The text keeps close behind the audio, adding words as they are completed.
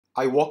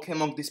I walk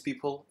among these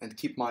people and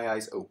keep my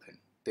eyes open.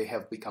 They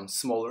have become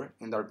smaller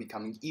and are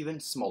becoming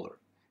even smaller.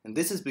 And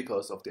this is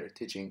because of their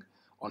teaching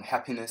on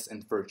happiness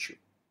and virtue.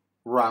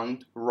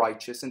 Round,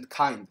 righteous, and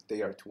kind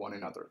they are to one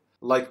another.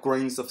 Like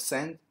grains of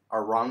sand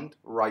are round,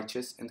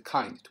 righteous, and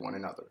kind to one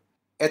another.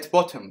 At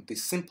bottom,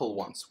 these simple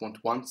ones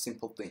want one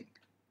simple thing,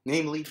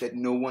 namely that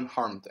no one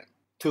harm them.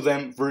 To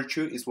them,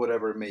 virtue is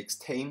whatever makes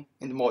tame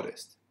and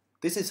modest.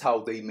 This is how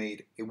they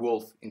made a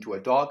wolf into a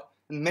dog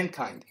and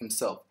mankind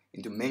himself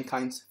into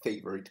mankind's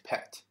favorite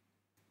pet.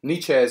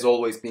 Nietzsche, as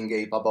always being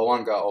a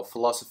babawanga of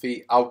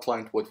philosophy,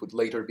 outlined what would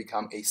later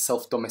become a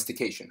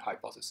self-domestication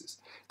hypothesis,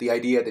 the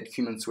idea that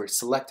humans were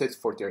selected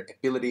for their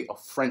ability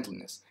of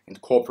friendliness and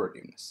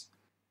cooperativeness.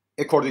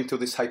 According to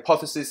this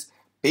hypothesis,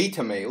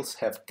 beta males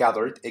have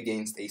gathered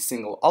against a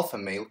single alpha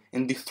male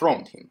and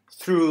dethroned him.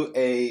 Through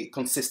a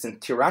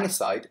consistent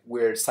tyrannicide,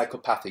 where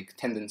psychopathic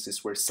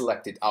tendencies were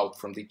selected out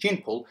from the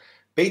gene pool,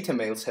 beta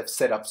males have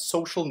set up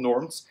social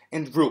norms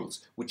and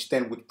rules which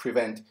then would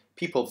prevent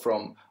people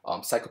from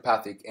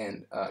psychopathic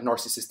and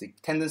narcissistic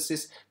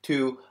tendencies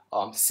to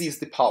seize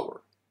the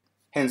power.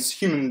 Hence,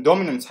 human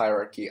dominance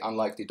hierarchy,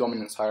 unlike the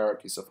dominance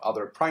hierarchies of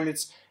other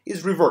primates,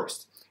 is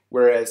reversed,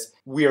 whereas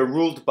we are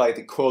ruled by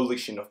the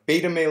coalition of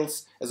beta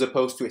males as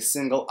opposed to a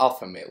single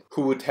alpha male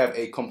who would have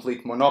a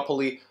complete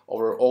monopoly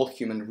over all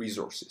human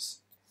resources.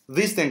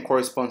 This then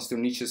corresponds to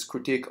Nietzsche's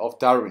critique of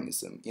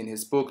Darwinism in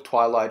his book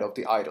Twilight of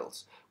the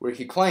Idols, where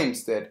he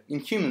claims that in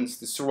humans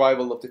the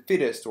survival of the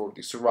fittest or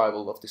the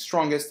survival of the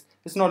strongest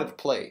is not at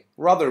play.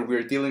 Rather, we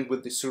are dealing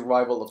with the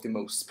survival of the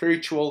most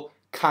spiritual,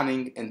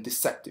 cunning, and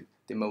deceptive,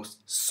 the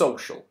most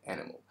social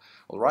animal.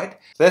 Alright?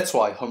 That's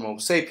why Homo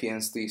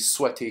sapiens, the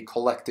sweaty,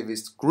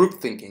 collectivist,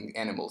 group-thinking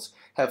animals,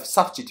 have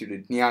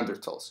substituted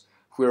Neanderthals,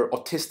 who are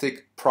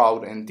autistic,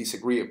 proud, and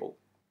disagreeable.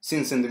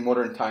 Since in the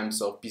modern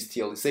times of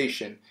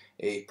bestialization,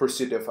 a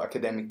pursuit of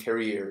academic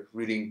career,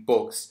 reading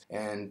books,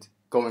 and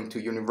going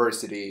to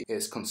university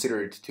is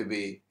considered to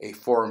be a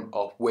form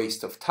of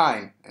waste of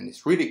time and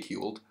is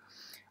ridiculed,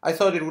 I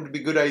thought it would be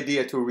a good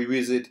idea to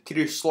revisit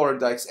Peter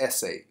Sloterdijk's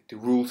essay, The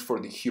Rules for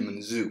the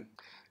Human Zoo.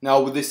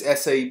 Now, with this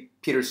essay,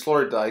 Peter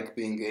Sloterdijk,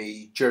 being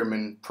a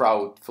German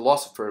proud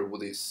philosopher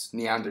with his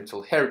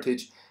Neanderthal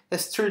heritage,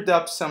 has stirred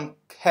up some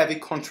heavy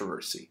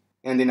controversy,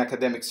 and in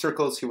academic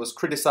circles he was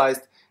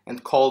criticized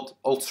and called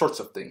all sorts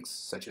of things,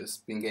 such as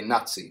being a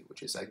Nazi,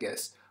 which is, I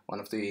guess, one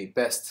of the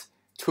best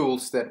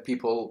tools that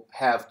people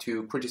have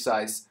to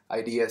criticize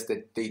ideas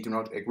that they do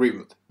not agree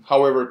with.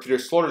 However, Peter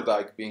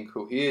Sloterdijk, being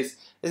who he is,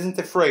 isn't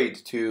afraid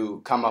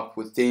to come up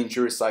with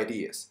dangerous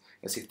ideas,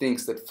 as he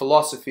thinks that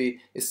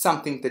philosophy is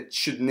something that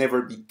should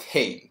never be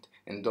tamed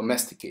and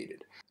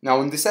domesticated.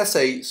 Now, in this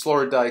essay,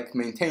 Sloterdijk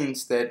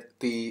maintains that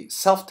the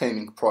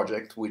self-taming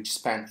project, which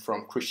spanned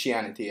from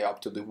Christianity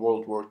up to the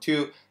World War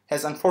II,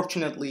 has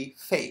unfortunately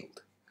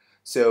failed.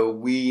 So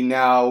we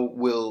now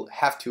will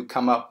have to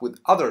come up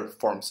with other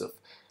forms of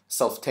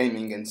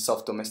self-taming and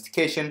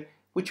self-domestication,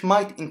 which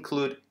might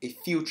include a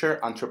future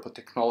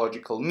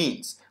anthropotechnological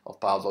means of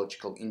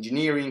biological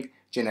engineering,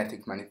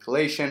 genetic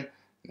manipulation,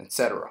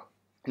 etc.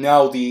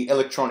 Now, the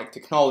electronic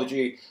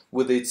technology,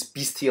 with its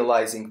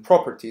bestializing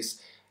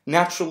properties,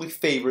 naturally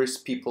favors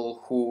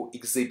people who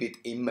exhibit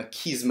a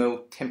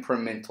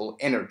machismo-temperamental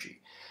energy.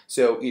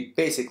 So it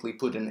basically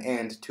put an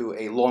end to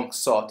a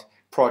long-sought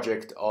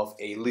project of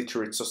a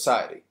literate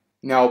society.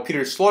 Now,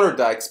 Peter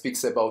Sloterdijk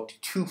speaks about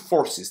two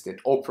forces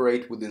that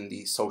operate within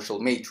the social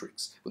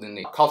matrix, within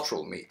the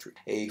cultural matrix.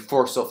 A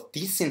force of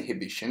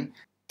disinhibition.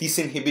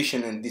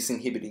 Disinhibition and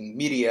disinhibiting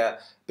media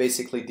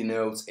basically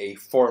denotes a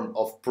form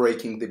of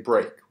breaking the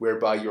brake,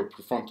 whereby your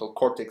prefrontal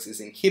cortex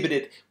is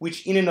inhibited,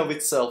 which in and of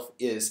itself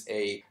is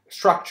a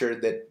structure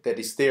that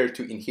is there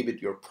to inhibit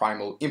your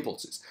primal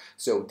impulses.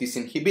 So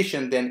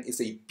disinhibition then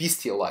is a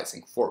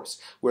bestializing force,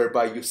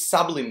 whereby you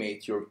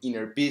sublimate your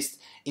inner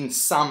beast in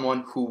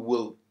someone who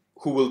will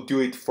do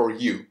it for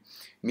you.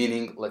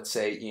 Meaning, let's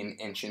say in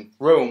ancient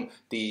Rome,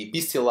 the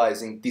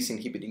bestializing,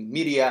 disinhibiting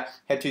media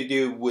had to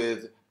do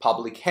with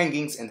public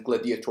hangings and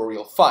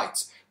gladiatorial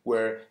fights,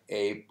 where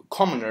a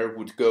commoner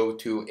would go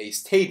to a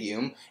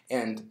stadium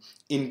and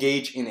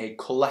engage in a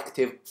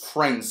collective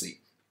frenzy,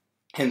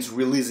 hence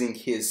releasing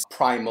his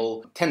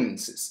primal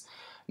tendencies.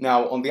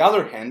 Now, on the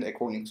other hand,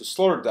 according to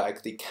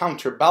Sloterdijk, the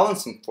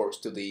counterbalancing force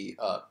to the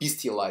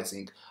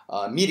bestializing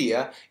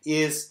media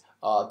is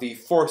the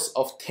force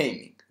of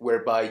taming,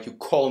 whereby you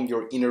calm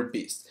your inner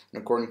beast.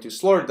 And according to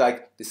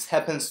Sloterdijk, this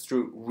happens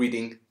through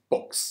reading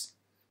books.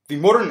 The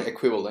modern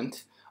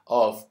equivalent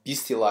of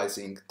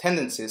bestializing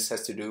tendencies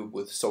has to do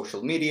with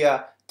social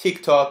media,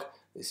 TikTok,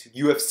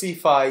 UFC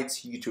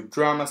fights, YouTube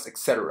dramas,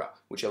 etc.,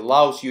 which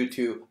allows you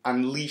to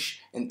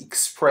unleash and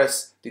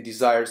express the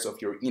desires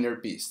of your inner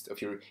beast,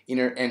 of your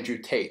inner Andrew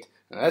Tate.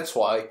 And that's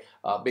why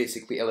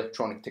basically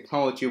electronic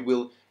technology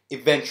will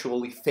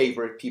eventually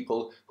favor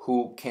people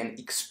who can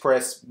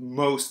express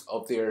most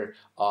of their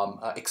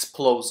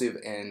explosive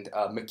and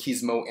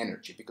machismo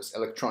energy, because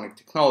electronic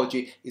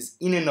technology is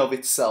in and of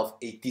itself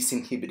a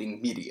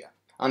disinhibiting media.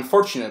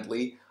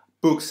 Unfortunately,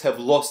 books have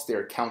lost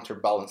their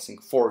counterbalancing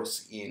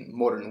force in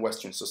modern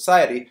Western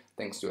society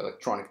thanks to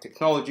electronic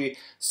technology.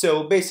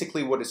 So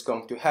basically what is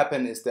going to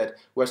happen is that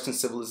Western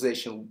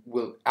civilization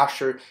will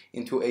usher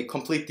into a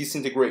complete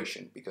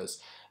disintegration, because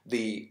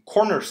the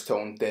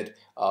cornerstone that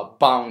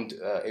bound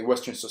a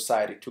Western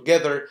society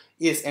together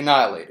is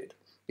annihilated,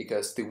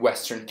 because the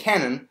Western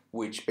canon,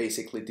 which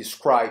basically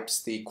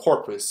describes the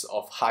corpus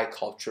of high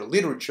culture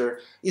literature,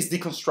 is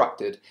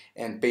deconstructed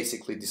and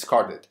basically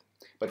discarded.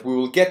 But we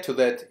will get to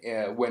that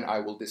when I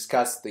will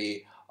discuss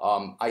the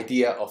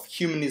idea of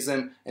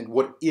humanism and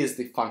what is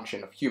the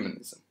function of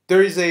humanism.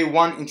 There is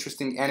one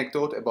interesting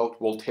anecdote about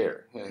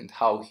Voltaire and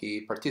how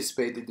he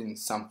participated in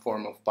some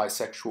form of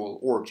bisexual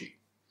orgy.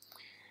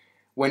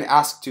 When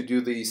asked to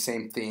do the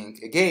same thing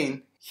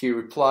again, he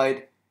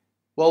replied,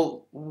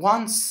 "Well,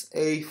 once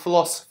a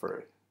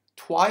philosopher,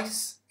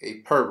 twice a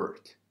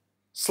pervert."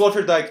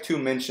 Sloterdijk too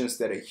mentions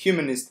that a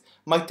humanist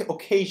might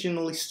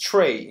occasionally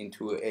stray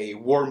into a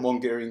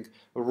warmongering,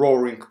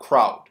 roaring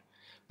crowd,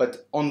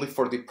 but only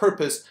for the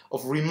purpose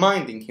of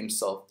reminding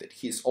himself that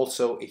he is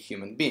also a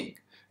human being.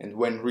 And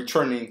when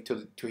returning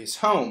to his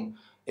home,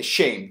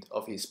 ashamed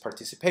of his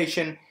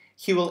participation,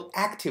 he will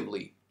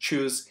actively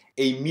choose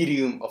a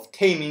medium of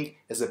taming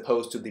as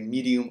opposed to the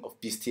medium of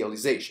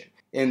bestialization.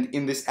 And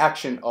in this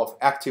action of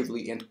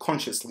actively and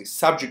consciously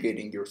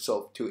subjugating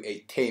yourself to a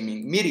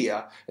taming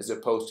media as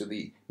opposed to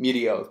the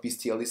media of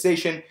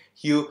bestialization,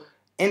 you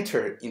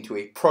enter into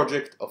a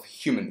project of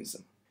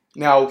humanism.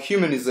 Now,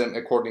 humanism,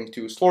 according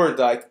to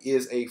Sloterdijk,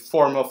 is a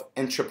form of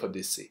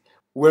anthropodicee,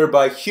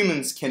 whereby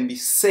humans can be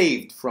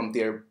saved from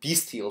their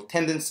bestial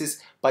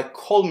tendencies by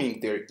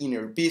calming their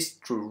inner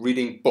beast through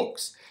reading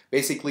books.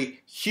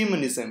 Basically,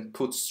 humanism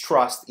puts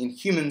trust in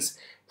humans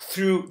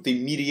through the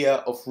media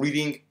of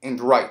reading and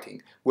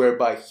writing,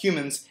 whereby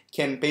humans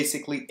can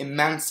basically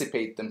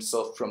emancipate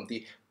themselves from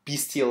the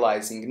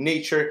bestializing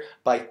nature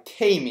by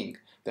taming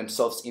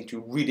themselves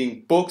into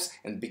reading books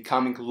and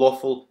becoming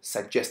lawful,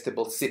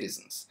 suggestible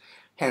citizens.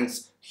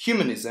 Hence,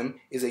 humanism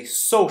is a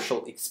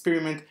social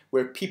experiment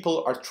where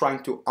people are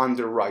trying to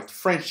underwrite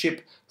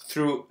friendship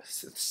through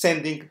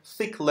sending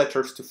thick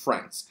letters to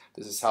friends.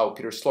 This is how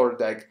Peter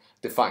Sloterdijk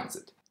defines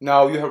it.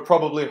 Now, you have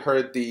probably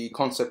heard the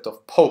concept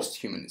of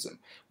post-humanism,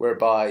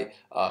 whereby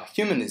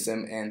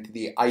humanism and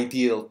the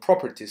ideal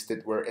properties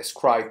that were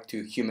ascribed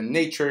to human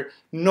nature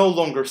no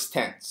longer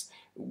stands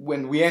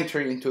when we enter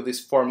into this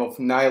form of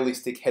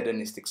nihilistic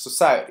hedonistic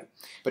society.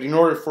 But in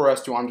order for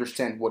us to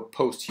understand what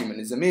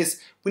post-humanism is,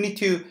 we need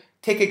to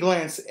take a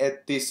glance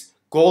at this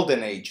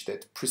golden age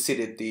that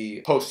preceded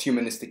the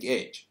post-humanistic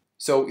age.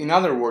 So, in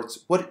other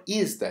words, what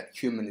is that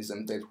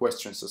humanism that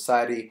Western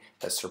society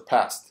has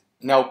surpassed?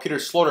 Now, Peter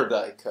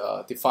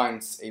Sloterdijk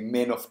defines a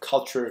man of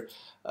culture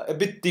a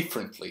bit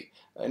differently.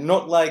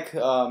 Not like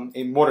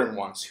a modern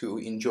ones who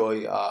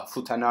enjoy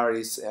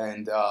futanaris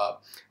and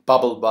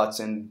bubble butts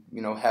and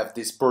have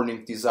this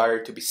burning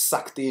desire to be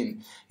sucked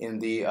in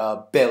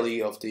the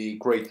belly of the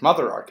great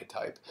mother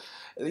archetype.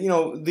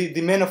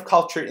 The men of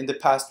culture in the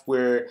past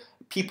were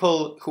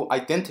people who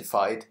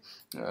identified,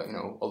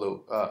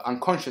 although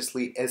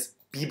unconsciously, as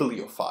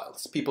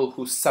bibliophiles, people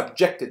who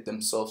subjected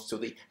themselves to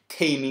the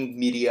taming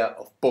media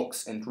of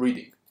books and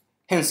reading.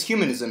 Hence,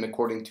 humanism,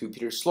 according to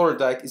Peter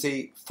Sloterdijk, is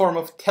a form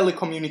of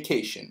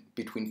telecommunication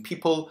between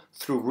people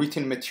through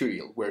written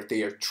material, where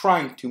they are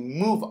trying to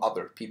move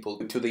other people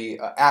to the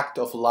act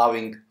of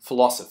loving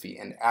philosophy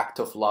and act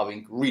of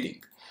loving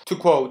reading. To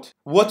quote,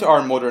 "What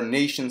are modern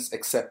nations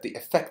except the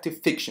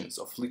effective fictions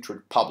of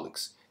literate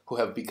publics, who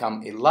have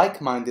become a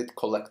like-minded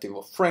collective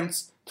of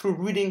friends through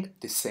reading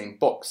the same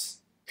books?"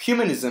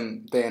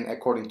 Humanism, then,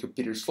 according to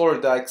Peter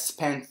Sloterdijk,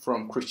 spanned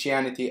from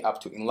Christianity up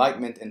to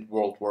Enlightenment and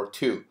World War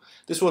II.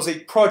 This was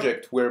a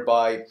project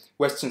whereby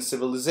Western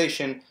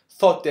civilization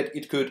thought that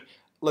it could,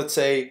 let's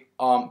say,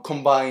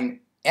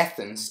 combine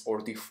Athens,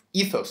 or the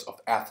ethos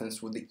of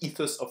Athens, with the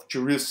ethos of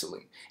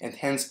Jerusalem, and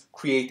hence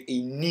create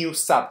a new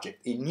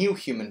subject, a new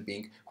human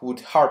being who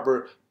would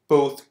harbor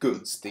both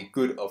goods, the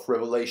good of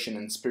revelation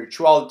and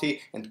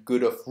spirituality and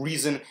good of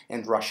reason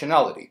and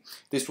rationality.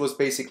 This was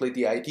basically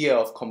the idea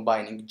of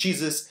combining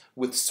Jesus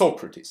with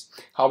Socrates.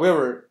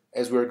 However,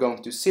 as we're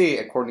going to see,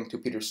 according to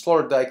Peter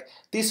Sloterdijk,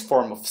 this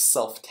form of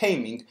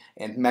self-taming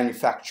and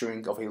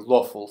manufacturing of a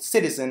lawful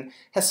citizen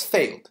has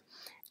failed.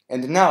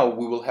 And now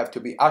we will have to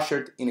be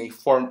ushered in a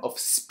form of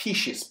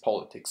species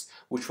politics,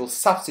 which will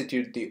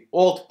substitute the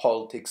old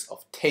politics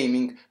of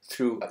taming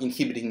through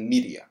inhibiting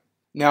media.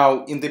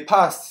 Now, in the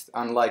past,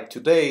 unlike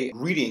today,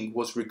 reading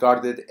was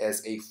regarded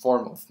as a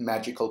form of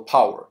magical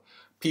power.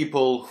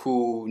 People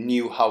who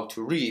knew how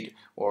to read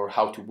or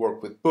how to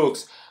work with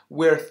books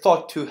were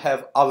thought to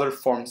have other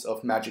forms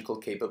of magical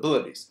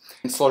capabilities.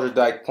 And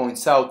Sloterdijk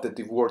points out that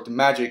the word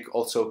magic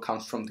also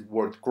comes from the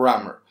word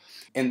grammar.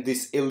 And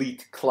this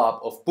elite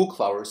club of book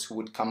lovers who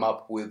would come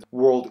up with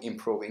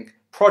world-improving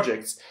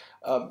projects,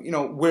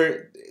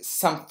 were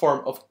some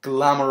form of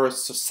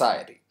glamorous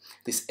society.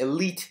 This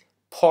elite,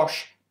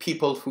 posh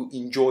people who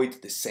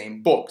enjoyed the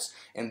same books.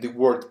 And the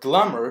word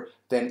glamour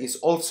then is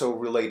also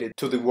related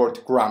to the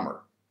word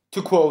grammar.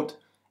 To quote,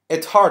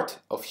 At heart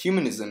of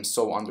humanism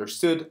so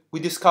understood, we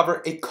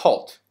discover a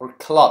cult or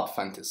club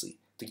fantasy,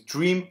 the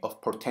dream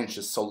of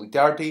pretentious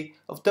solidarity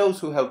of those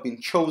who have been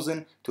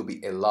chosen to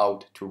be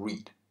allowed to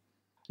read.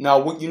 Now,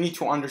 what you need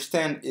to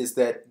understand is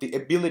that the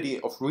ability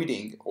of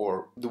reading,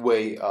 or the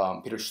way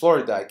Peter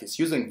Sloterdijk is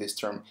using this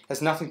term,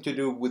 has nothing to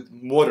do with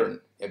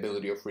modern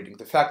ability of reading.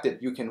 The fact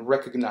that you can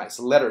recognize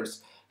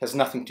letters has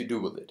nothing to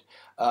do with it.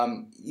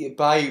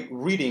 By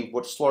reading,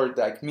 what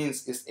Sloterdijk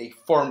means is a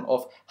form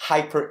of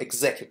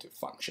hyper-executive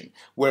function,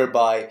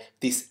 whereby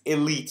these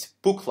elite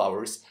book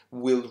lovers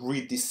will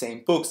read the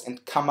same books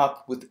and come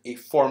up with a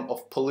form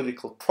of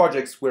political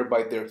projects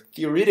whereby their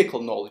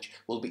theoretical knowledge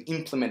will be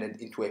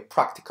implemented into a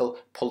practical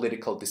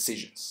political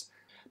decisions.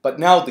 But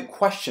now the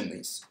question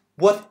is,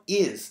 what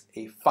is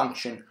a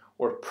function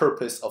or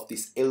purpose of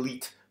these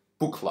elite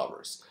book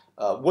lovers?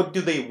 What do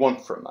they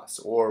want from us,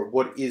 or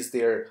what is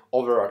their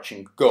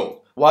overarching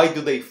goal? Why do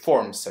they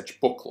form such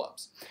book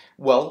clubs?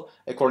 Well,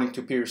 according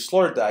to Peter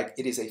Sloterdijk,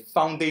 it is a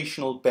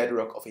foundational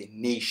bedrock of a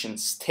nation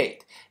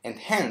state, and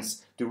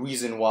hence the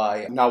reason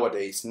why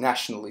nowadays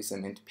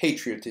nationalism and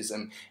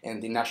patriotism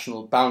and the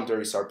national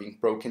boundaries are being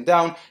broken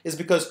down is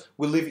because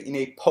we live in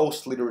a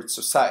post-literate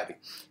society.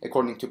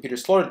 According to Peter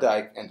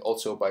Sloterdijk, and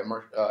also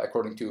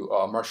according to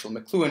Marshall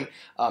McLuhan,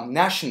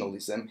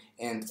 nationalism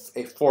and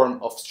a form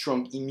of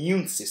strong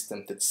immune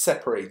system that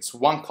separates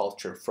one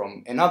culture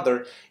from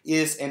another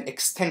is an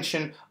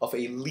extension of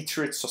a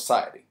literate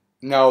society.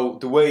 Now,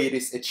 the way it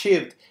is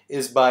achieved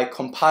is by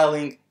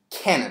compiling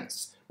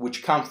canons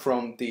which come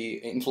from the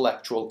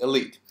intellectual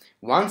elite.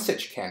 One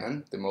such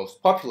canon, the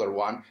most popular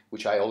one,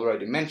 which I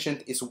already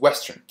mentioned, is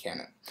Western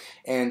canon.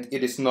 And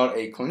it is not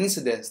a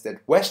coincidence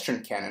that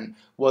Western canon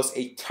was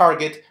a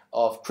target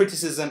of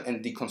criticism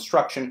and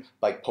deconstruction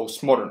by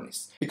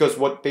postmodernists. Because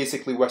what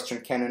basically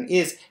Western canon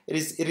is, it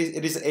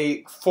is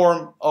a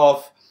form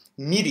of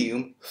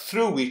medium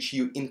through which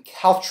you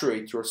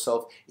enculturate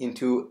yourself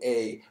into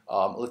a,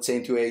 let's say,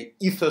 into a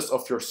ethos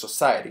of your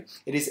society.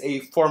 It is a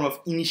form of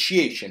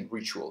initiation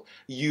ritual.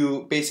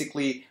 You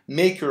basically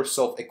make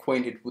yourself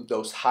acquainted with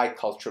those high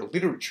cultural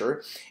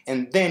literature,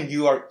 and then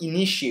you are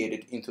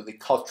initiated into the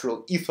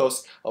cultural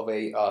ethos of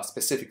a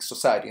specific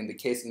society. In the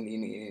case,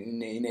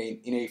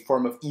 in a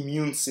form of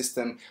immune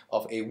system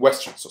of a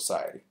Western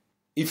society.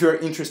 If you're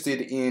interested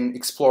in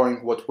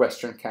exploring what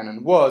Western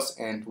canon was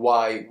and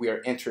why we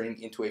are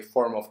entering into a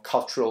form of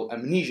cultural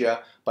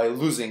amnesia by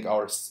losing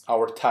our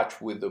touch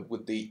with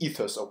the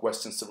ethos of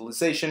Western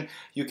civilization,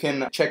 you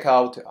can check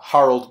out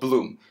Harold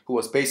Bloom, who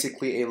was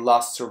basically a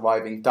last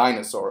surviving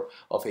dinosaur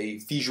of a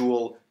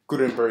visual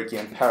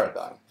Gutenbergian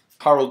paradigm.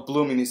 Harold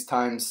Bloom in his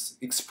times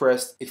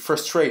expressed a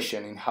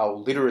frustration in how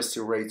literacy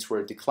rates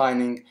were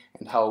declining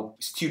and how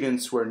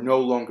students were no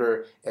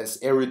longer as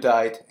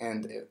erudite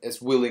and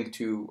as willing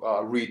to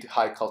read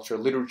high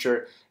cultural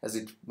literature as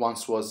it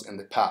once was in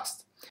the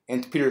past.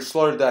 And Peter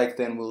Sloterdijk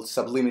then will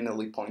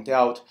subliminally point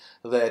out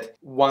that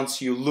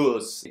once you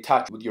lose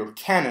touch with your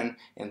canon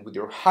and with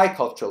your high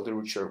cultural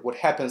literature, what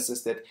happens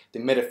is that the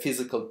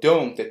metaphysical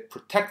dome that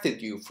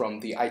protected you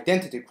from the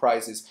identity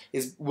crisis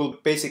will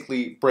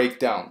basically break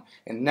down.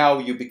 And now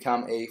you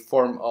become a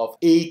form of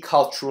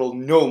acultural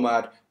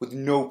nomad with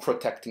no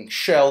protecting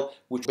shell,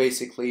 which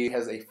basically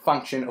has a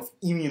function of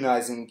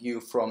immunizing you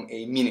from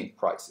a meaning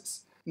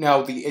crisis.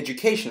 Now, the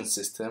education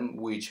system,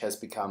 which has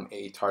become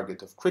a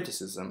target of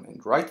criticism,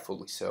 and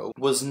rightfully so,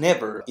 was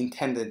never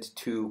intended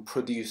to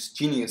produce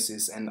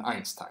geniuses and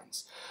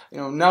Einsteins.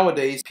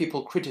 Nowadays,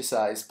 people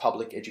criticize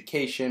public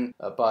education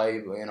by,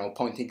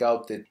 pointing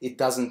out that it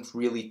doesn't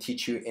really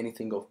teach you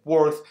anything of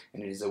worth,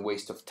 and it is a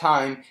waste of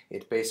time,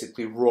 it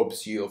basically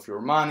robs you of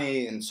your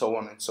money, and so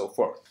on and so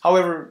forth.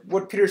 However,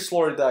 what Peter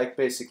Sloterdijk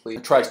basically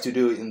tries to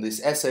do in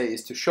this essay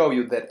is to show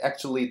you that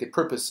actually the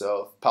purpose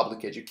of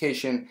public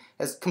education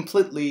has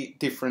completely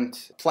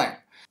different plan.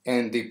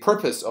 And the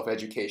purpose of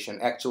education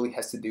actually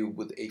has to do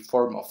with a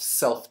form of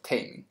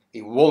self-taming,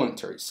 a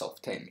voluntary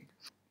self-taming.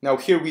 Now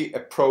here we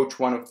approach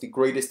one of the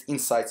greatest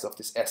insights of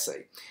this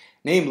essay,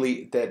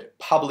 namely that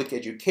public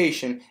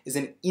education is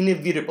an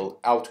inevitable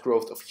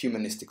outgrowth of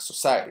humanistic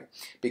society,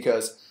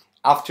 because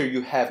after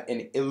you have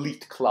an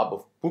elite club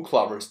of book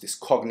lovers, this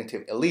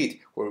cognitive elite,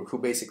 who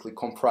basically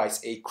comprise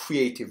a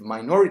creative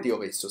minority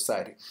of a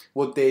society,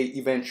 what they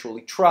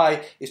eventually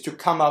try is to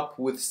come up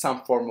with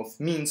some form of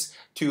means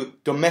to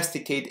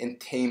domesticate and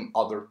tame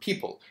other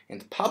people.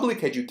 And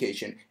public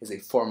education is a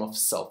form of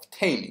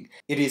self-taming.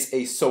 It is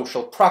a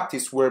social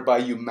practice whereby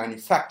you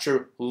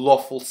manufacture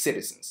lawful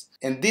citizens.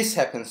 And this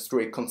happens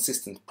through a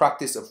consistent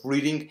practice of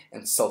reading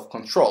and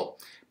self-control.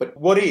 But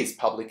what is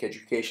public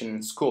education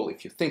in school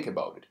if you think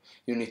about it?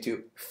 You need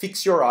to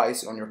fix your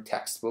eyes on your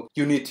textbook,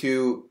 you need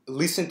to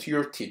listen to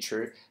your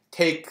teacher,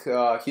 take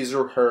his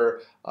or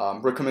her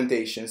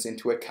recommendations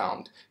into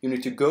account, you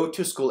need to go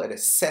to school at a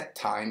set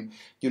time,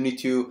 you need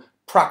to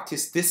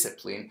practice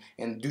discipline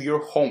and do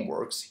your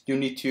homeworks. You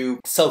need to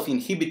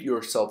self-inhibit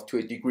yourself to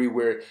a degree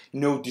where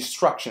no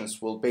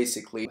distractions will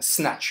basically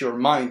snatch your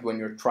mind when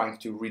you're trying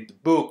to read the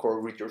book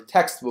or read your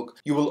textbook.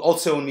 You will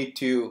also need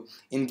to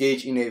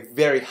engage in a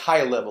very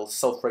high level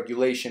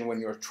self-regulation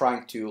when you're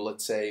trying to,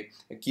 let's say,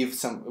 give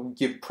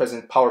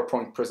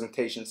PowerPoint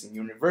presentations in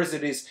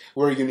universities,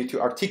 where you need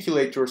to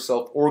articulate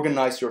yourself,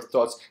 organize your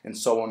thoughts, and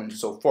so on and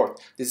so forth.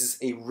 This is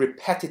a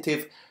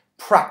repetitive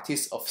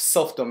practice of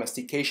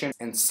self-domestication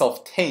and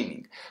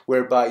self-taming,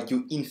 whereby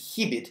you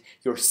inhibit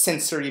your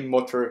sensory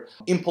motor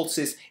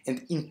impulses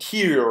and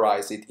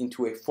interiorize it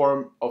into a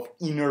form of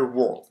inner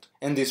world.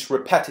 And this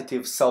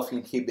repetitive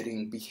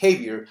self-inhibiting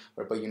behavior,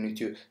 whereby you need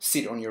to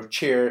sit on your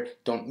chair,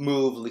 don't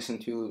move, listen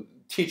to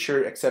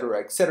teacher, etc.,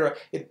 etc.,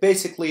 it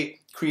basically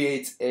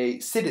creates a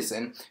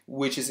citizen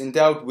which is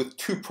endowed with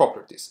two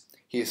properties.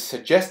 He is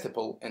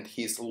suggestible and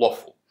he is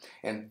lawful.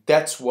 And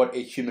that's what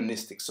a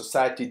humanistic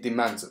society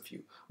demands of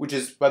you, which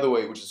is, by the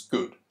way, which is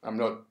good. I'm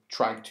not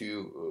trying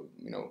to,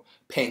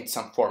 paint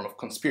some form of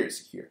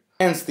conspiracy here.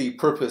 Hence, the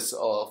purpose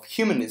of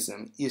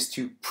humanism is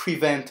to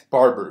prevent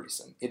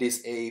barbarism. It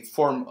is a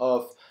form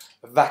of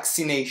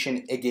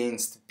vaccination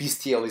against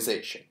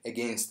bestialization,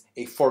 against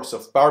a force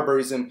of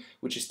barbarism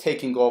which is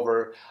taking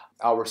over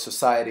our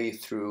society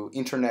through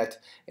internet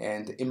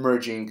and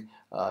emerging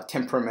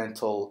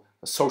temperamental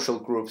social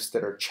groups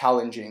that are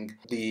challenging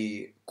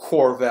the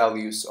core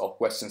values of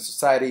Western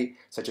society,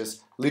 such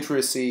as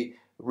literacy,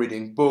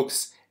 reading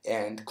books,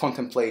 and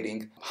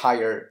contemplating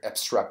higher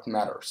abstract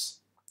matters.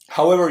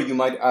 However, you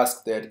might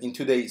ask that in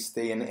today's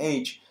day and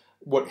age,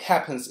 what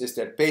happens is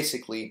that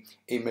basically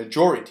a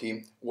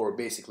majority, or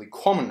basically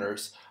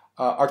commoners,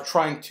 are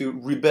trying to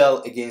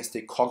rebel against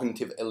a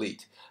cognitive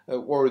elite,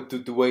 or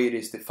the way it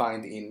is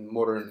defined in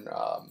modern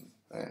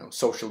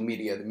social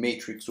media, the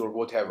matrix or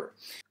whatever.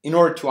 In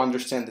order to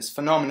understand this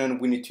phenomenon,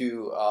 we need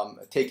to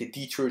take a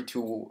detour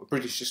to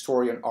British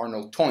historian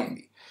Arnold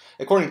Toynbee.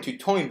 According to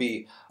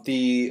Toynbee,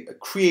 the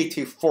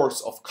creative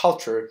force of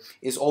culture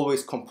is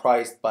always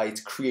comprised by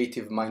its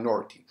creative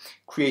minority.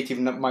 Creative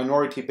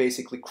minority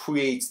basically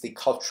creates the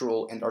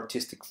cultural and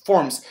artistic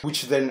forms,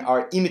 which then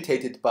are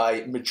imitated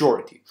by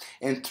majority.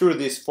 And through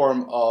this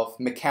form of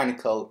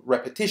mechanical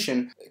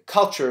repetition,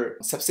 culture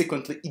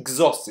subsequently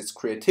exhausts its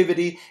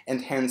creativity,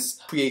 and hence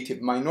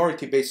creative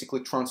minority basically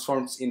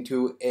transforms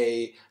into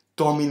a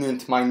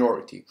dominant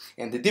minority.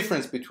 And the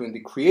difference between the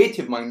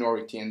creative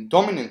minority and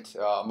dominant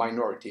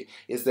minority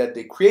is that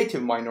the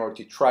creative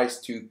minority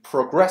tries to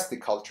progress the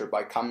culture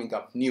by coming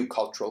up new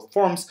cultural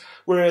forms,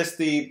 whereas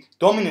the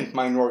dominant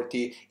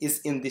minority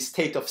is in the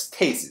state of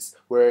stasis,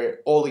 where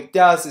all it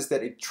does is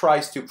that it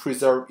tries to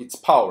preserve its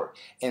power.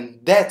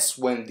 And that's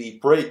when the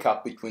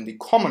breakup between the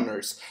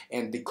commoners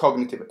and the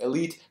cognitive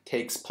elite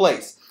takes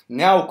place.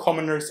 Now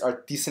commoners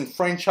are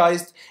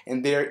disenfranchised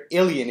and they're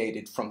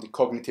alienated from the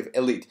cognitive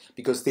elite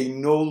because they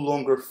no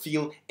longer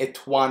feel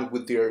at one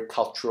with their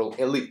cultural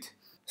elite.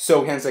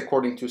 So hence,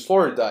 according to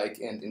Sloterdijk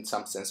and in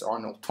some sense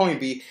Arnold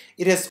Toynbee,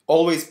 it has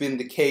always been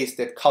the case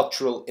that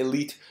cultural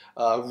elite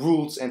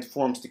rules and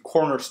forms the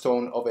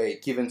cornerstone of a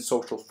given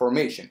social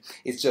formation.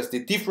 It's just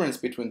the difference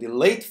between the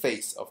late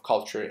phase of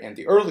culture and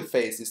the early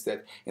phase is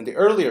that in the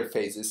earlier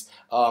phases,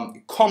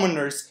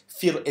 commoners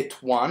feel at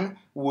one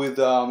with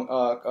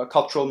a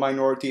cultural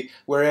minority,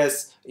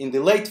 whereas in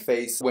the late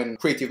phase, when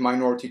creative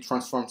minority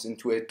transforms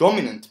into a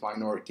dominant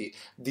minority,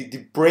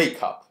 the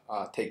breakup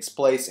takes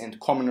place and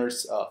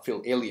commoners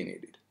feel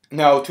alienated.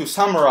 Now, to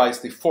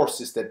summarize the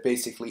forces that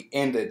basically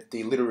ended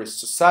the literate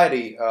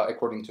society,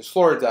 according to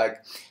Sloterdijk,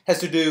 has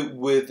to do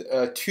with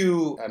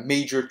two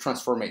major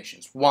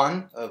transformations.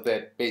 One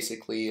that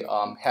basically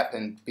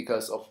happened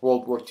because of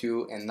World War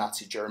II and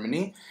Nazi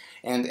Germany,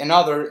 and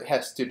another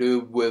has to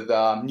do with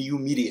new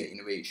media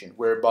innovation,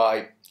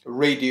 whereby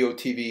radio,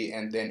 TV,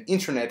 and then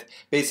internet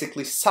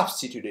basically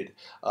substituted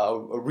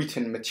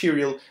written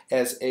material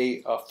as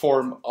a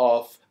form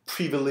of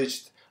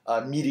privileged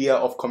media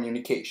of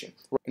communication.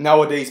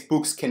 Nowadays,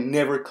 books can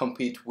never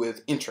compete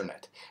with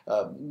internet.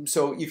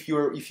 So if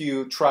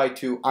you try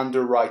to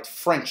underwrite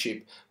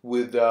friendship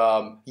with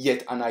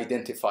yet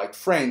unidentified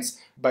friends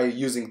by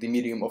using the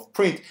medium of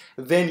print,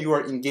 then you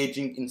are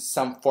engaging in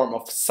some form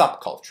of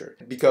subculture,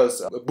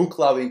 because book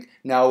loving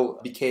now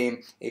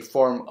became a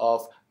form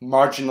of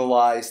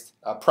marginalized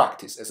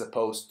practice as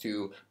opposed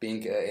to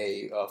being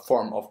a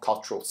form of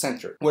cultural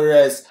center.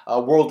 Whereas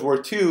World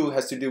War II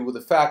has to do with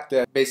the fact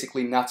that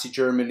basically Nazi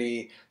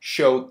Germany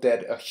showed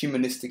that a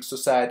humanistic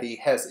society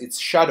has its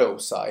shadow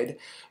side,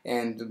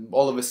 and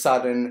all of a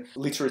sudden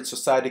literate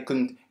society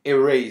couldn't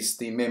erase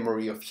the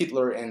memory of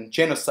Hitler and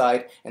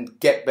genocide and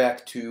get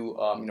back to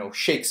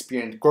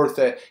Shakespeare and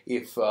Goethe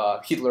if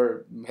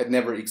Hitler had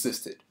never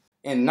existed.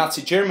 And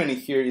Nazi Germany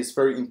here is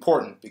very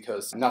important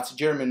because Nazi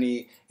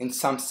Germany in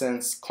some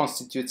sense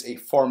constitutes a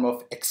form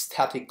of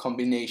ecstatic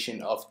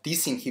combination of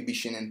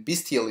disinhibition and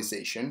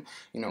bestialization,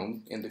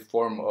 in the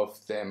form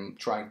of them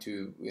trying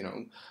to,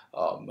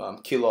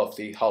 kill off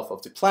the half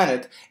of the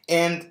planet,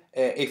 and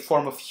a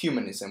form of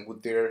humanism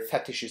with their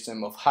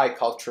fetishism of high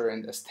culture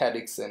and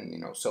aesthetics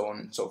and, so on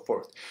and so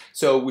forth.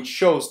 So which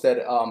shows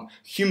that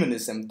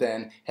humanism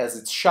then has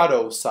its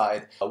shadow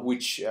side,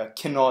 which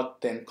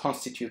cannot then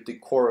constitute the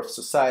core of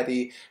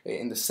society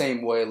in the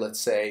same way, let's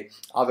say,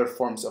 other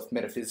forms of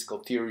metaphysical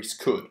theories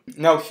could.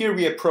 Now here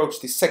we approach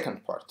the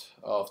second part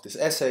of this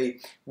essay,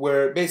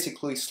 where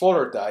basically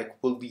Sloterdijk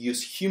will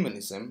use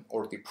humanism,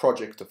 or the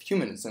project of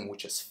humanism,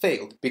 which has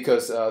failed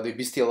because the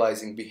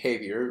bestializing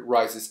behavior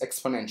rises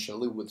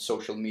exponentially with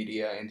social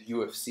media and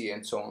UFC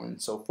and so on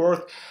and so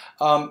forth.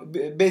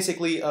 Then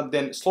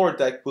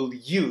Sloterdijk will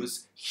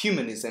use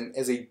humanism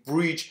as a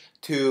bridge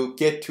to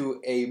get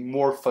to a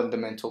more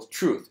fundamental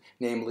truth,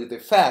 namely the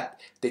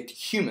fact that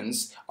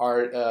humans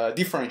are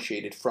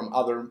differentiated from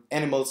other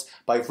animals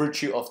by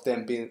virtue of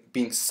them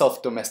being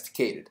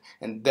self-domesticated.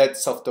 And that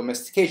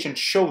self-domestication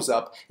shows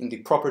up in the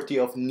property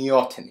of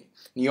neoteny.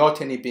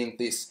 Neoteny being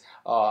this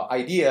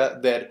idea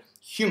that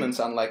humans,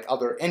 unlike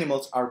other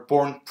animals, are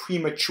born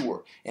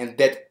premature, and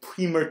that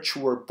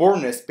premature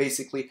bornness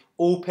basically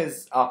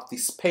opens up the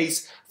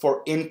space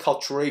for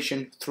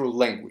enculturation through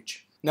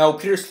language. Now,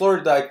 Peter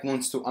Sloterdijk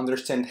wants to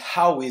understand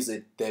how is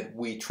it that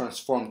we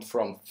transformed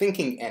from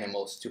thinking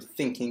animals to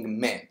thinking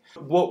men.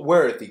 What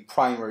were the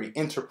primary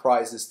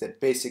enterprises that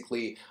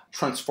basically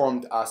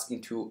transformed us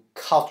into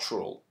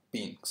cultural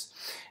beings?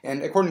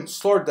 And according to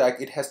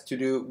Sloterdijk, it has to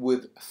do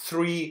with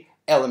three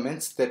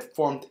elements that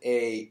formed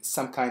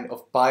some kind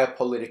of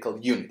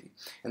biopolitical unity.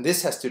 And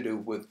this has to do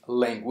with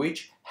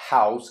language,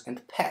 house,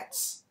 and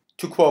pets.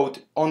 To quote,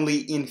 "Only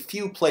in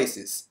few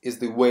places is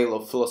the veil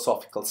of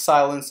philosophical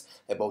silence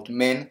about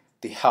men,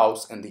 the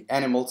house, and the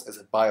animals as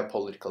a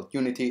biopolitical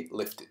unity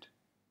lifted."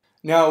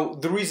 Now,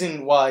 the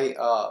reason why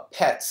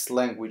pets,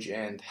 language,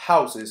 and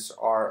houses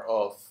are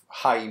of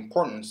high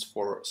importance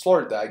for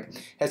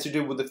Sloterdijk has to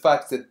do with the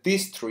fact that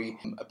these three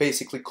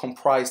basically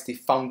comprise the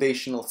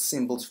foundational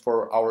symbols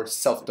for our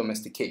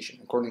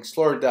self-domestication. According to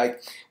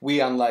Sloterdijk, we,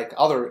 unlike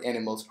other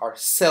animals, are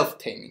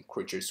self-taming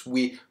creatures.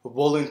 We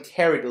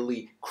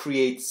voluntarily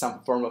create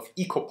some form of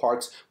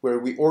eco-parks where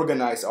we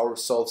organize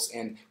ourselves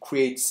and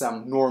create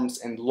some norms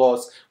and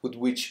laws with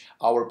which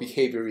our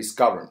behavior is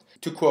governed.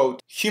 To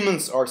quote,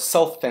 "Humans are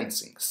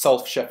self-fencing,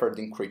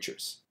 self-shepherding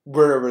creatures.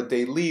 Wherever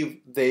they live,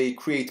 they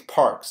create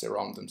parks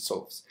around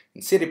themselves.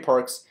 In city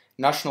parks,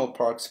 national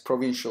parks,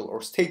 provincial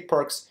or state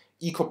parks,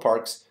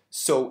 eco-parks,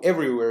 so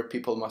everywhere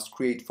people must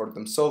create for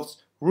themselves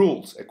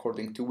rules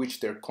according to which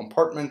their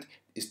comportment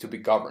is to be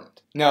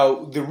governed."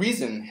 Now, the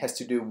reason has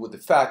to do with the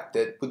fact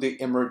that with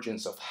the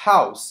emergence of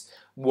house,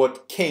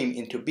 what came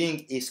into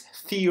being is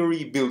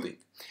theory building.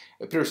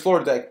 Peter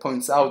Sloterdijk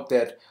points out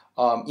that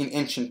in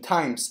ancient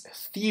times,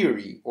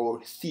 theory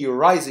or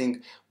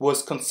theorizing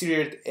was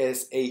considered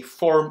as a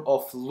form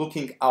of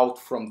looking out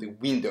from the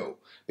window.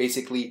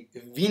 Basically,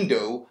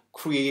 window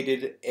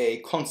created a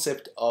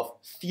concept of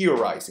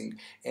theorizing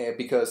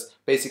because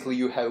basically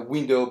you have a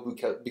window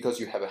because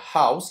you have a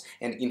house,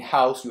 and in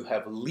house you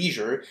have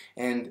leisure,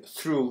 and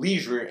through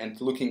leisure and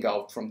looking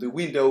out from the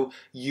window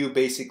you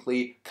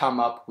basically come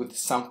up with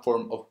some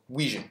form of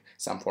vision,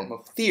 some form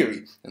of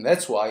theory. And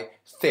that's why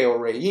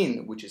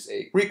theorein, which is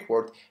a Greek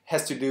word,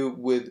 has to do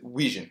with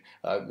vision.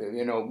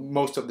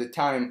 Most of the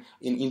time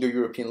in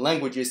Indo-European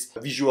languages,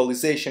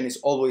 visualization is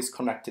always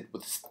connected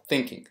with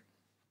thinking.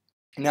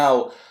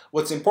 Now,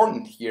 what's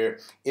important here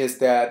is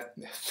that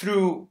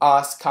through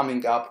us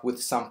coming up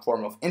with some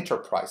form of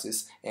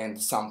enterprises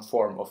and some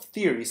form of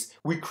theories,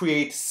 we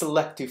create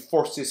selective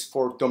forces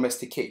for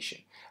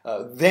domestication.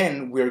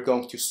 Then we're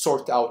going to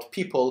sort out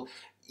people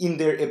in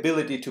their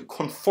ability to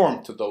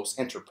conform to those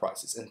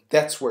enterprises. And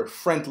that's where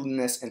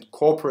friendliness and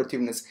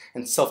cooperativeness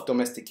and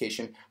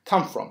self-domestication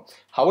come from.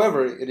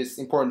 However, it is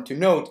important to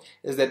note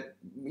is that,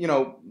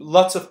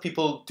 lots of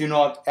people do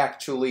not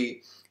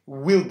actually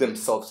will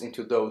themselves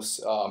into those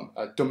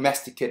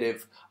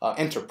domesticative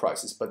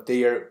enterprises, but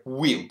they are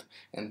willed.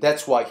 And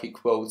that's why he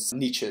quotes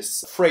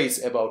Nietzsche's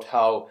phrase about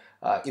how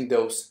in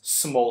those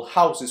small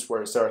houses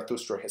where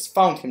Zarathustra has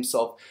found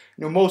himself,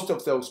 most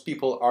of those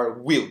people are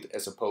willed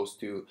as opposed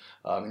to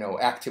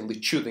actively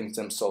choosing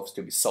themselves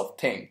to be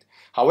self-tamed.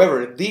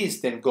 However, these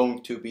then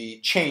going to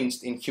be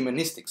changed in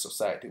humanistic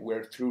society,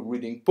 where through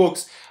reading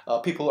books,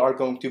 people are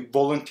going to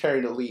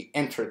voluntarily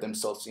enter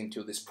themselves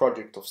into this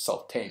project of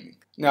self-taming.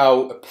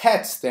 Now,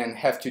 pets then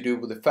have to do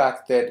with the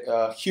fact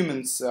that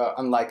humans,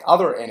 unlike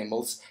other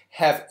animals,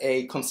 have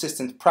a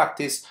consistent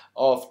practice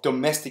of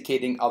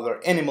domesticating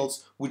other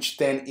animals, which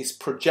then is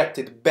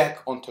projected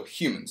back onto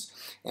humans.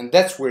 And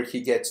that's where he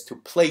gets to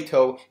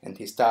Plato and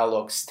his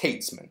dialogue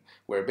Statesman,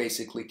 where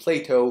basically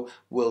Plato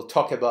will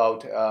talk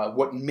about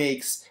what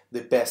makes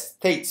the best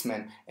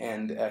statesman,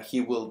 and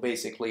he will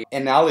basically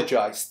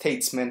analogize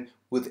statesman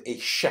with a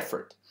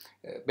shepherd.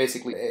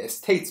 Basically, a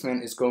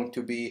statesman is going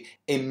to be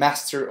a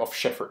master of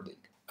shepherding.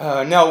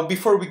 Now,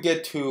 before we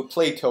get to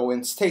Plato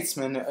and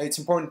statesmen, it's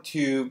important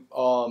to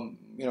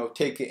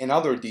take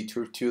another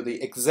detour to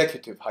the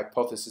executive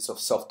hypothesis of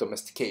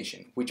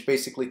self-domestication, which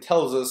basically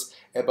tells us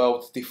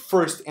about the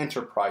first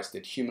enterprise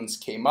that humans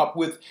came up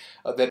with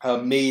that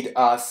made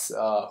us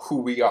who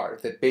we are,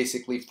 that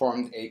basically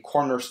formed a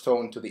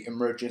cornerstone to the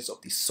emergence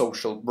of the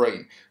social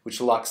brain,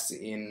 which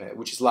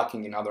is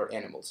lacking in other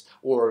animals,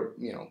 or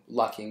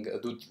lacking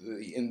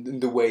in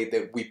the way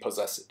that we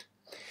possess it.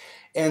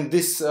 And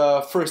this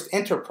first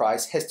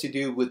enterprise has to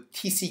do with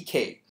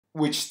TCK,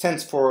 which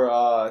stands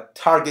for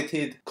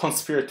targeted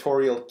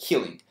conspiratorial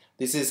killing.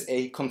 This is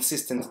a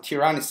consistent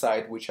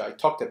tyrannicide, which I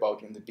talked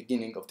about in the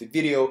beginning of the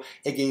video,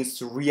 against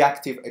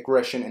reactive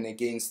aggression and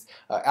against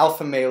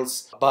alpha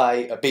males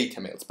by beta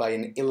males, by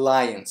an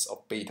alliance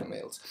of beta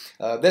males.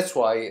 That's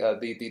why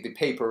the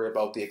paper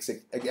about the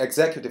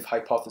executive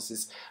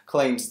hypothesis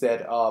claims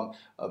that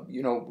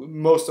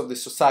most of the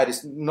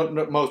societies,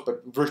 not most,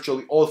 but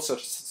virtually all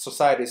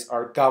societies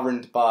are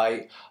governed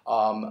by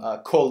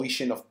a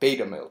coalition of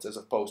beta males as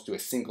opposed to a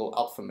single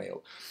alpha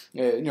male.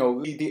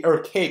 The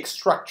archaic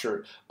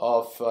structure of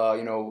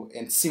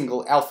and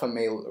single alpha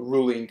male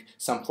ruling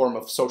some form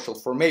of social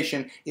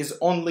formation is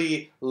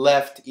only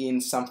left in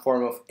some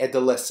form of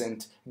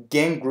adolescent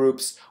gang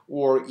groups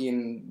or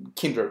in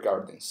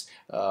kindergartens.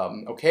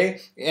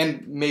 Okay,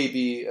 and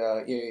maybe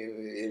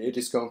it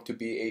is going to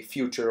be a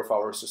future of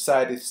our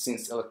society,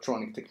 since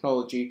electronic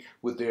technology,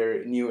 with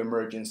their new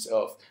emergence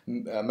of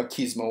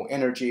machismo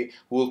energy,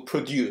 will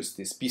produce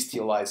these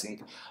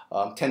bestializing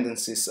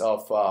tendencies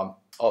of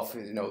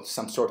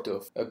some sort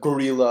of a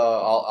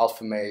gorilla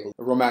alpha male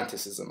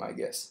romanticism, I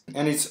guess.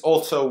 And it's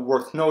also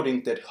worth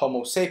noting that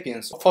Homo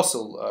sapiens,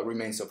 fossil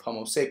remains of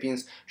Homo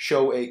sapiens,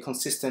 show a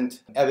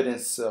consistent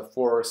evidence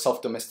for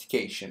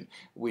self-domestication,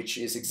 which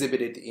is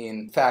exhibited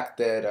in the fact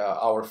that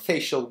our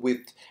facial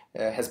width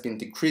has been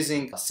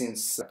decreasing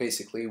since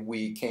basically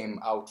we came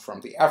out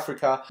from the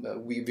Africa.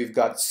 We've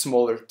got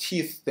smaller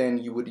teeth than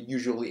you would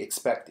usually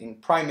expect in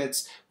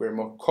primates. We're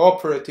more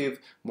cooperative,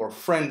 more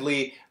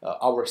friendly.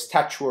 Our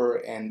stature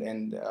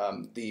and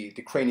the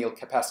cranial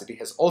capacity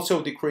has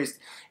also decreased.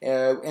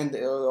 And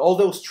all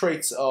those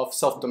traits of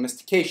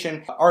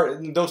self-domestication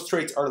those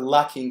traits are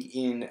lacking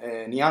in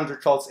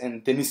Neanderthals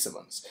and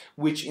Denisovans,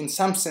 which in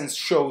some sense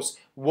shows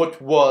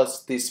what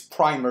was this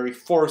primary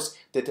force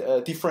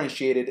that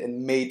differentiated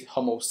and made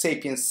Homo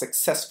sapiens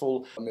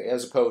successful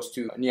as opposed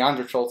to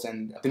Neanderthals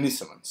and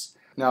Denisovans.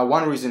 Now,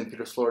 one reason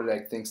Peter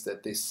Sloterdijk thinks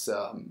that this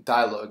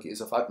dialogue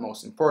is of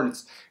utmost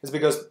importance is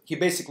because he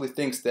basically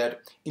thinks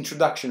that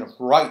introduction of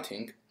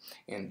writing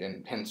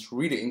and hence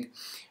reading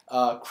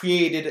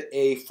created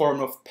a form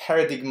of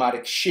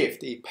paradigmatic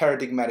shift, a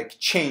paradigmatic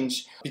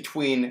change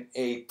between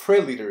a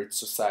preliterate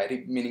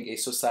society, meaning a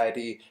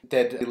society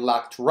that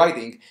lacked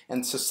writing,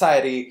 and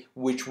society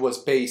which was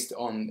based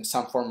on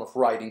some form of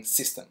writing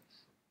system.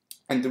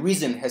 And the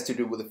reason has to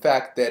do with the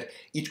fact that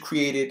it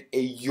created a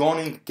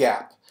yawning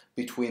gap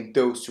between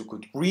those who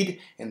could read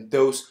and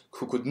those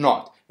who could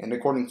not. And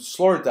according to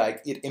Sloterdijk,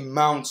 it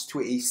amounts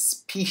to a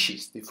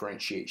species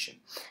differentiation.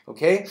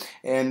 Okay?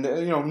 And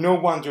no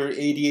wonder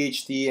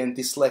ADHD and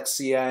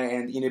dyslexia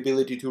and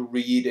inability to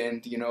read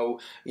and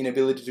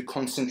inability to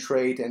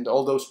concentrate and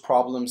all those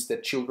problems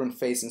that children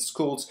face in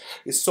schools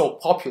is so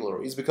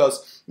popular. Is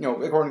because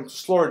according to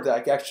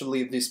Sloterdijk,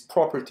 actually this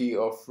property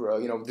of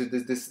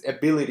this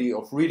ability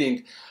of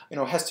reading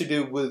has to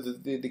do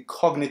with the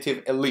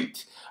cognitive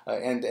elite.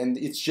 And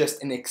it's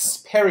just an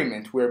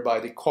experiment whereby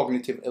the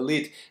cognitive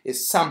elite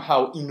is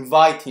somehow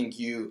inviting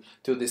you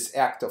to this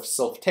act of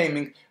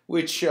self-taming,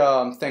 which,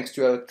 thanks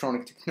to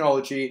electronic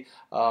technology,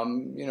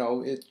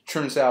 it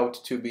turns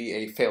out to be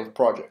a failed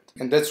project.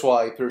 And that's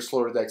why Peter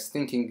Sloterdijk's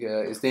thinking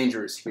is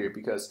dangerous here,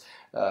 because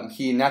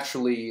he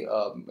naturally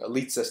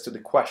leads us to the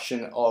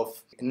question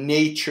of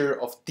nature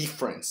of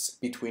difference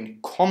between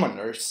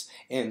commoners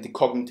and the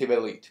cognitive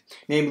elite.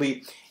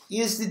 Namely,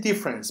 is the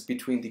difference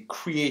between the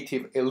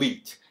creative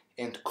elite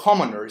and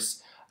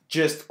commoners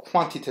just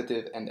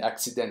quantitative and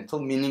accidental,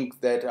 meaning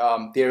that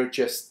they're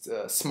just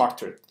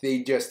smarter, they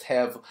just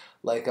have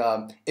like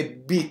a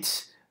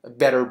bit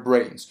better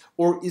brains?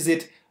 Or is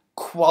it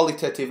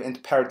qualitative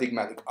and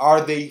paradigmatic? Are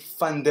they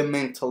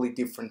fundamentally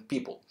different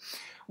people?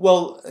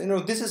 Well,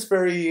 this is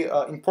very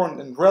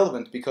important and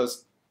relevant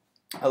because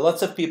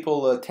lots of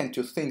people tend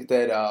to think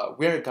that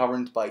we're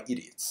governed by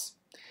idiots.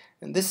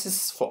 And this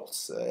is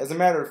false. As a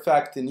matter of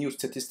fact, the new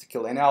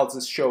statistical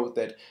analysis showed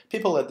that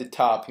people at the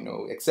top,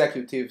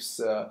 executives,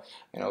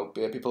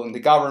 people in the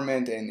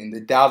government and in the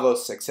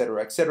Davos,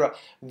 etc.,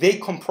 they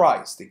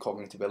comprise the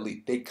cognitive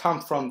elite. They come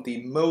from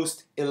the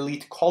most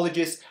elite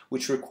colleges,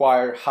 which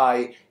require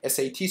high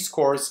SAT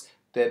scores,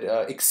 that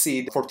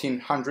exceed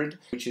 1400,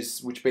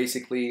 which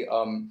basically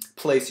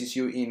places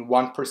you in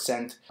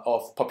 1%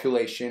 of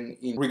population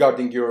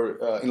regarding your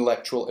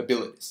intellectual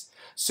abilities.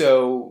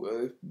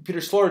 So Peter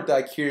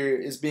Sloterdijk here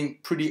is being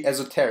pretty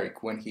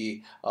esoteric when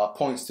he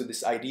points to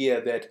this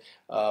idea that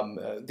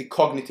the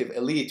cognitive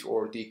elite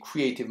or the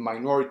creative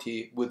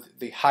minority with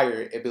the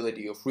higher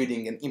ability of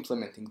reading and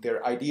implementing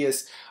their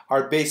ideas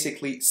are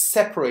basically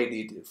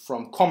separated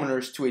from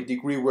commoners to a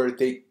degree where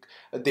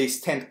they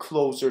stand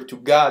closer to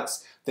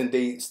gods than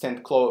they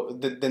stand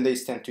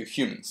to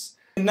humans.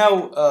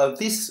 Now,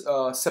 this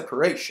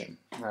separation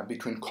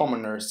between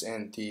commoners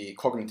and the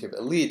cognitive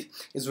elite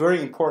is very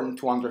important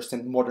to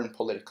understand modern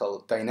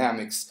political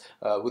dynamics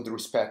with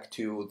respect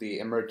to the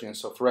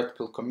emergence of red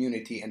pill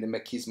community and the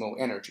machismo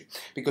energy.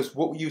 Because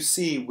what you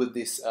see with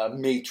this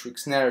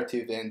matrix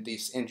narrative and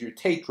this Andrew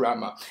Tate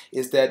drama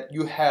is that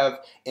you have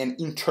an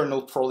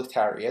internal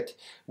proletariat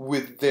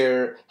with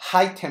their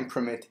high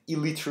temperament,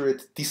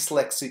 illiterate,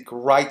 dyslexic,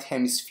 right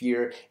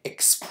hemisphere,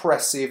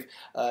 expressive,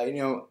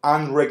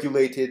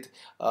 unregulated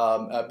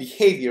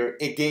behavior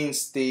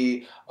against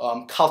the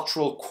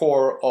cultural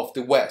core of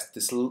the West,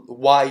 this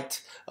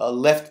white,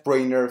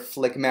 left-brainer,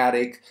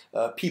 phlegmatic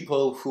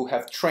people who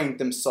have trained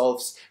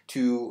themselves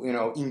to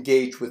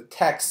engage with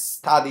texts,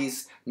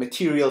 studies,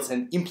 materials,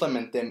 and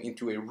implement them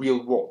into a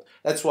real world.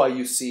 That's why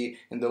you see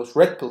in those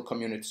red pill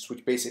communities,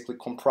 which basically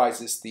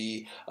comprises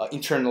the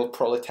internal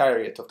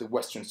proletariat of the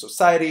Western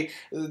society,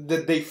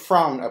 that they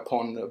frown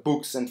upon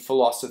books and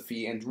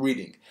philosophy and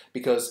reading,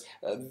 because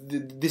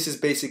this is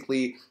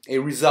basically a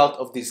result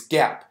of this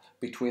gap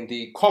between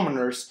the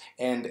commoners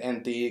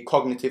and the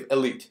cognitive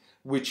elite,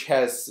 which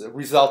has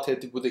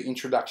resulted with the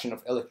introduction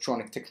of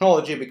electronic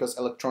technology, because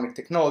electronic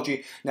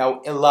technology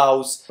now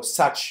allows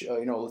such,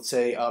 let's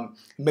say,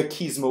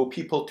 machismo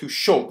people to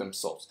show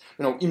themselves.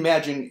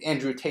 Imagine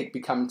Andrew Tate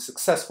becoming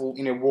successful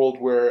in a world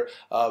where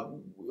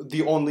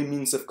the only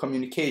means of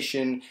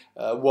communication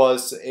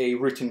was a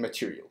written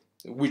material,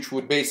 which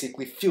would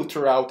basically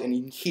filter out and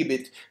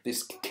inhibit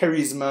this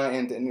charisma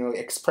and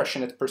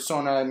expressionate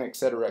persona, and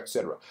etc.,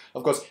 etc.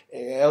 Of course,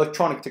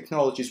 electronic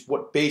technology is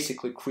what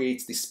basically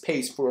creates this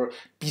space for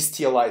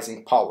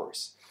bestializing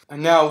powers.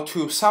 And now,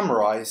 to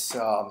summarize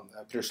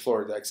Peter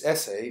Sloterdijk's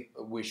essay,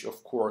 which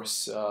of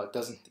course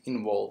doesn't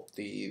involve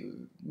the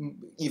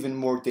even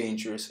more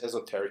dangerous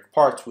esoteric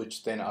parts,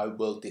 which then I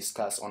will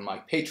discuss on my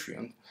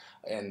Patreon,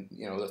 and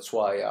that's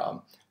why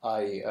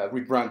I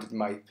rebranded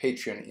my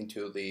Patreon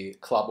into the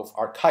Club of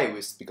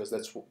Archivists, because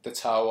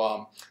that's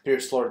how Peter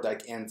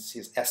Sloterdijk ends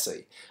his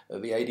essay.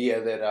 The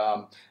idea that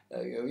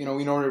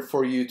in order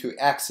for you to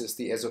access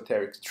the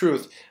esoteric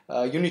truth,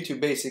 you need to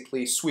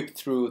basically sweep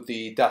through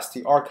the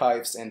dusty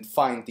archives and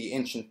find the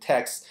ancient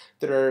texts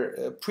that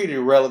are pretty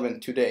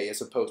relevant today,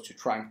 as opposed to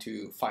trying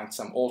to find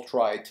some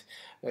alt-right,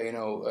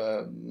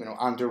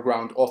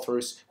 underground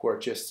authors who are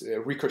just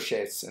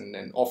ricochets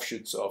and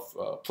offshoots of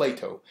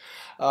Plato.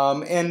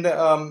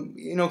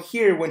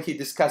 Here when he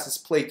discusses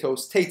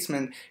Plato's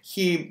statesman,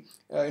 he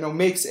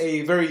makes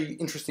a very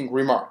interesting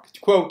remark.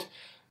 Quote,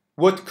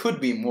 "What could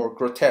be more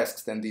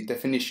grotesque than the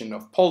definition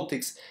of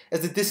politics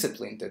as a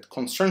discipline that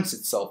concerns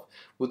itself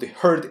with the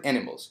herd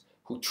animals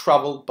who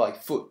travel by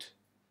foot?"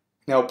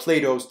 Now,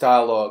 Plato's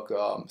dialogue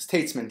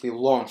statesman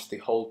launched the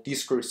whole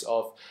discourse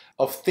of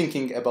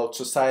thinking about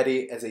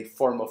society as a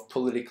form of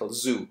political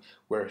zoo,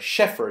 where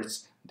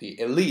shepherds, the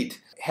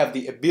elite, have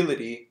the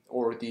ability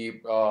or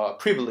the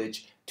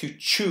privilege to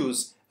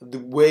choose the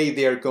way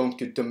they are going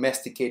to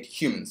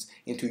domesticate humans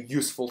into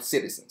useful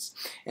citizens.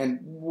 And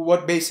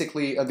what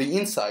basically the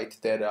insight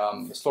that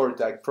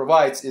Sloterdijk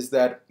provides is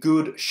that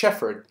good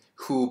shepherd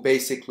who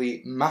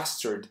basically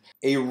mastered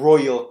a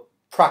royal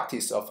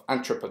practice of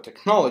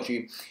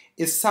anthropotechnology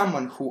is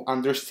someone who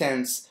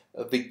understands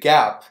the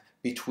gap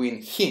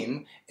between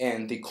him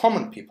and the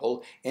common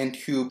people, and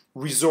who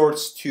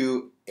resorts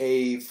to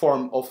a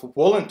form of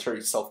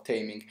voluntary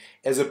self-taming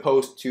as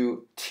opposed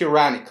to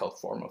tyrannical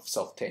form of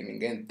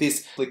self-taming. And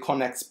this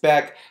connects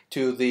back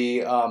to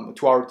the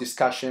to our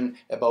discussion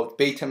about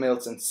beta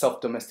males and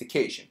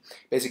self-domestication.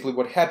 Basically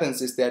what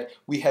happens is that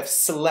we have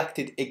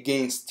selected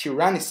against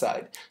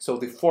tyrannicide, so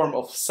the form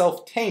of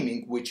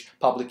self-taming which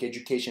public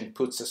education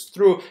puts us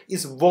through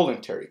is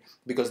voluntary,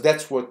 because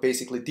that's what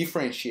basically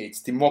differentiates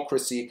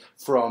democracy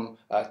from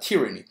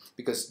tyranny,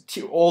 because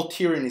all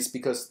tyrannies,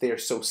 because they're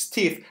so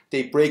stiff,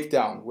 they break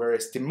down,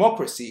 whereas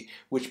democracy,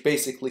 which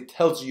basically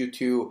tells you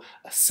to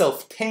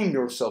self-tame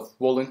yourself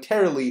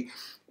voluntarily,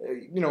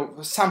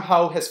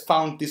 somehow has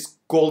found this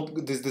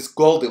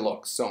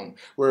Goldilocks zone,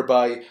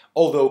 whereby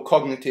although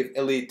cognitive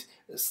elite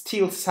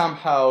still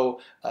somehow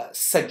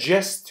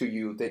suggests to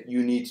you that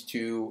you need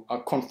to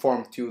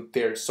conform to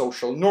their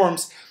social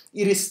norms,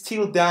 it is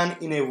still done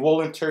in a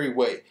voluntary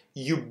way.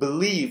 You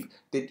believe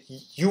that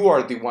you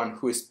are the one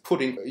who is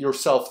putting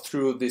yourself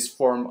through this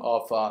form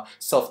of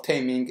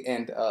self-taming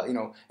and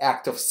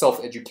act of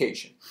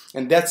self-education.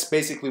 And that's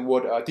basically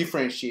what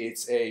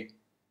differentiates a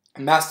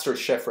master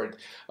shepherd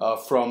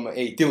from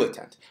a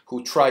dilettante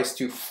who tries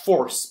to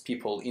force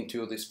people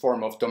into this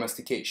form of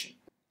domestication.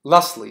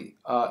 Lastly,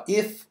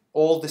 if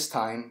all this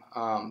time,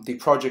 the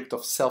project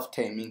of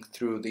self-taming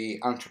through the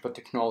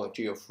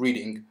anthropotechnology of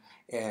reading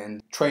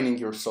and training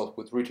yourself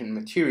with written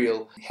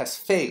material has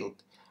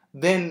failed,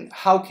 then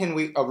how can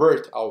we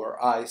avert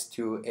our eyes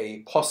to a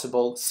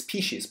possible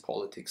species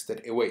politics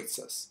that awaits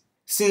us?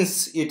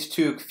 Since it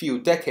took few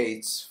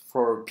decades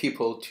for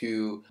people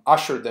to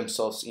usher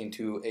themselves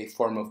into a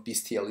form of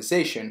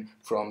bestialization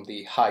from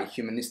the high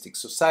humanistic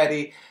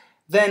society,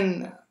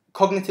 then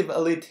cognitive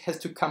elite has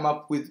to come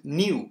up with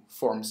new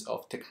forms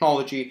of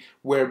technology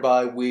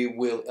whereby we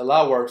will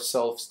allow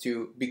ourselves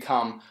to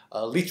become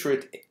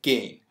literate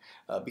again.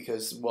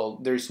 Because, well,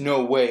 there's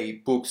no way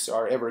books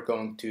are ever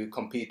going to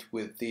compete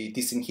with the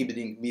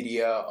disinhibiting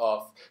media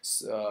of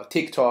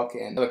TikTok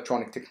and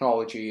electronic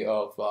technology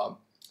of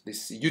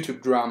these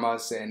YouTube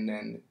dramas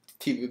and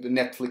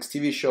Netflix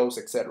TV shows,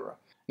 etc.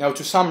 Now,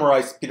 to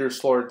summarize Peter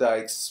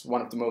Sloterdijk's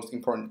one of the most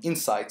important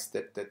insights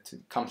that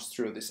comes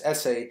through this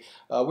essay,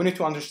 we need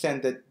to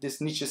understand that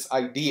this Nietzsche's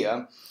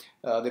idea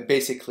that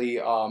basically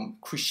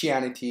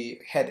Christianity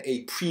had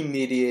a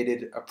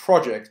premeditated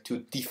project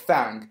to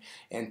defang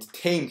and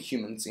tame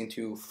humans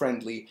into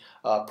friendly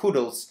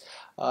poodles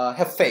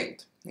have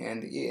failed.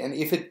 And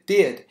if it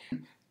did,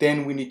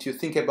 then we need to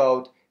think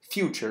about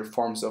future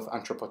forms of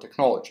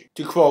anthropotechnology.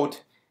 To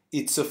quote,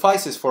 "It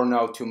suffices for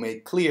now to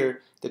make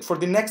clear that for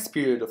the next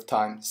period of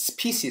time,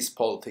 species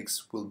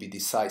politics will be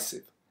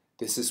decisive.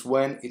 This is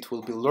when it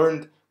will be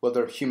learned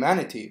whether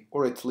humanity,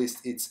 or at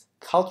least its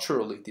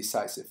culturally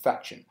decisive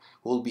faction,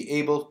 will be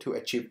able to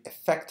achieve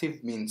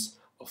effective means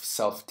of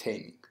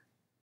self-taming."